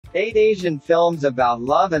8 Asian films about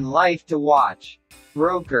love and life to watch.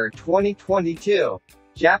 Broker 2022.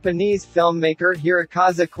 Japanese filmmaker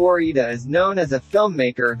Hirokazu Koreeda is known as a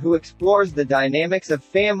filmmaker who explores the dynamics of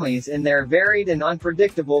families in their varied and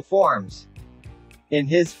unpredictable forms. In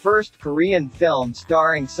his first Korean film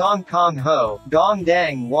starring Song Kang-ho, Gong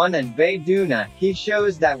Dang-won and Bae Doona, he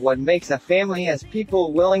shows that what makes a family is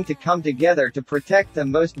people willing to come together to protect the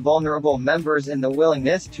most vulnerable members and the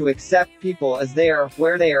willingness to accept people as they are,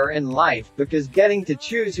 where they are in life, because getting to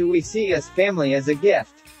choose who we see as family is a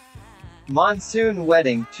gift. Monsoon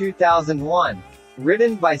Wedding 2001.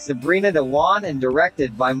 Written by Sabrina Dewan and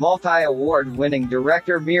directed by multi-award-winning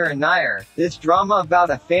director Meera Nair, this drama about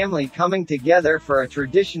a family coming together for a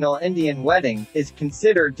traditional Indian wedding is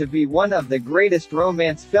considered to be one of the greatest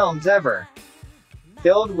romance films ever.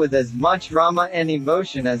 Filled with as much drama and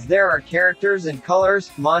emotion as there are characters and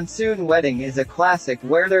colors, Monsoon Wedding is a classic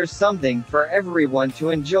where there's something for everyone to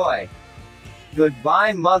enjoy.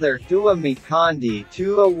 Goodbye Mother Thua Mi Kandi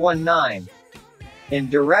 2019. In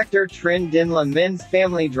director Trin Din La Min's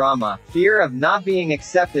family drama, fear of not being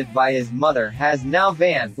accepted by his mother has now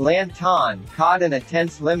Van Lantan caught in a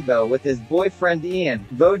tense limbo with his boyfriend Ian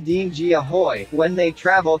Vo Dien Gia Hoi when they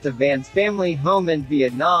travel to Van's family home in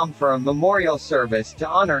Vietnam for a memorial service to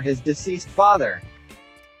honor his deceased father.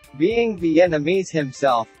 Being Vietnamese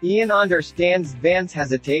himself, Ian understands Van's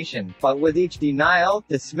hesitation, but with each denial,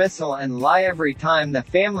 dismissal and lie every time the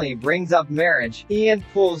family brings up marriage, Ian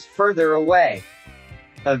pulls further away.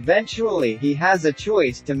 Eventually he has a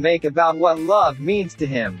choice to make about what love means to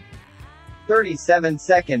him. 37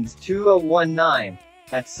 Seconds 2019.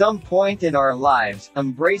 At some point in our lives,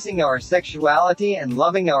 embracing our sexuality and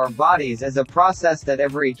loving our bodies is a process that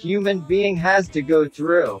every human being has to go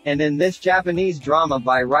through, and in this Japanese drama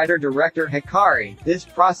by writer-director Hikari, this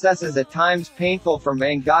process is at times painful for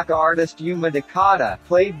mangaka artist Yuma Takada,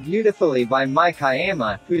 played beautifully by Mai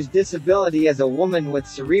Kayama, whose disability as a woman with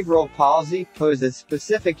cerebral palsy poses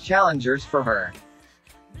specific challenges for her.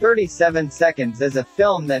 37 Seconds is a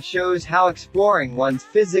film that shows how exploring one's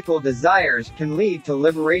physical desires can lead to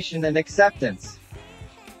liberation and acceptance.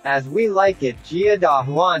 As We Like It, Jia Da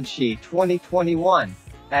Huanxi 2021.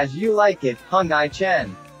 As You Like It, Hung I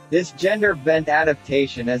Chen. This gender-bent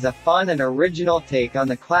adaptation is a fun and original take on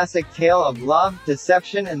the classic tale of love,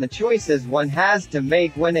 deception and the choices one has to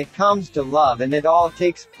make when it comes to love, and it all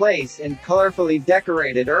takes place in colorfully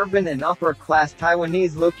decorated urban and upper-class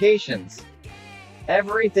Taiwanese locations.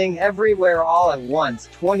 Everything Everywhere All at Once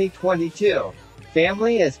 2022.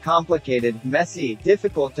 Family is complicated, messy,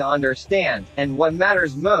 difficult to understand, and what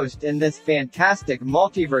matters most in this fantastic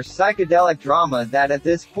multiverse psychedelic drama that at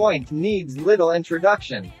this point needs little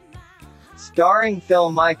introduction. Starring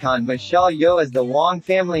film icon Michelle Yeoh as the Wong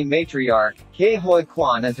family matriarch, Kei Hoi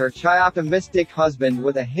Kwan as her chi-optimistic husband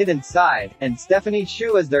with a hidden side, and Stephanie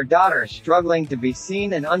Hsu as their daughter struggling to be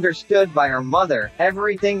seen and understood by her mother.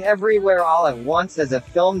 Everything Everywhere All at Once is a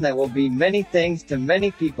film that will be many things to many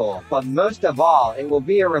people, but most of all it will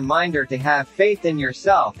be a reminder to have faith in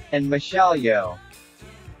yourself, and Michelle Yeoh.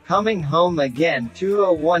 Coming Home Again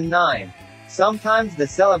 2019. Sometimes the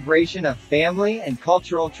celebration of family and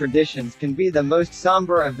cultural traditions can be the most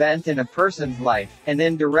somber event in a person's life, and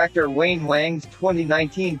in director Wayne Wang's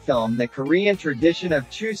 2019 film The Korean Tradition of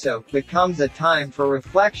Chuseok becomes a time for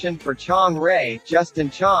reflection for Chong Rae, Justin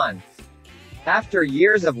Chon. After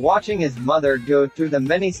years of watching his mother go through the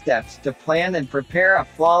many steps to plan and prepare a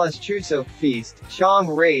flawless Chuseok feast, Chong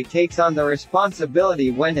Rae takes on the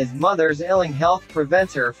responsibility when his mother's ailing health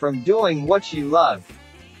prevents her from doing what she loved.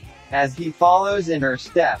 As he follows in her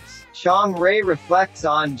steps, Chong Rae reflects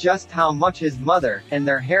on just how much his mother, and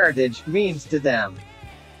their heritage, means to them.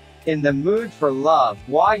 In the Mood for Love,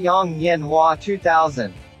 Hua Yong Yen Hua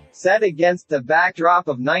 2000. Set against the backdrop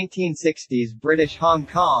of 1960s British Hong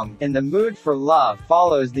Kong, In the Mood for Love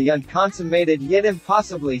follows the unconsummated yet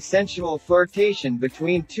impossibly sensual flirtation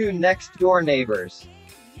between two next-door neighbors.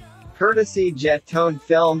 Courtesy Jet Tone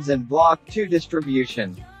Films and Block 2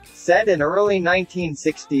 Distribution. Set in early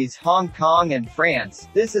 1960s Hong Kong and France,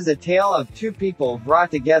 this is a tale of two people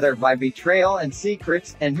brought together by betrayal and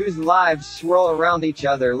secrets, and whose lives swirl around each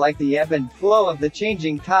other like the ebb and flow of the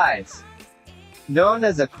changing tides. Known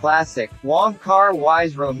as a classic, Wong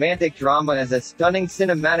Kar-wai's romantic drama is a stunning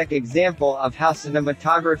cinematic example of how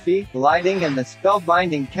cinematography, lighting and the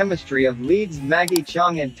spellbinding chemistry of leads Maggie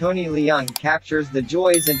Cheung and Tony Leung captures the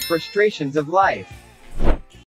joys and frustrations of life.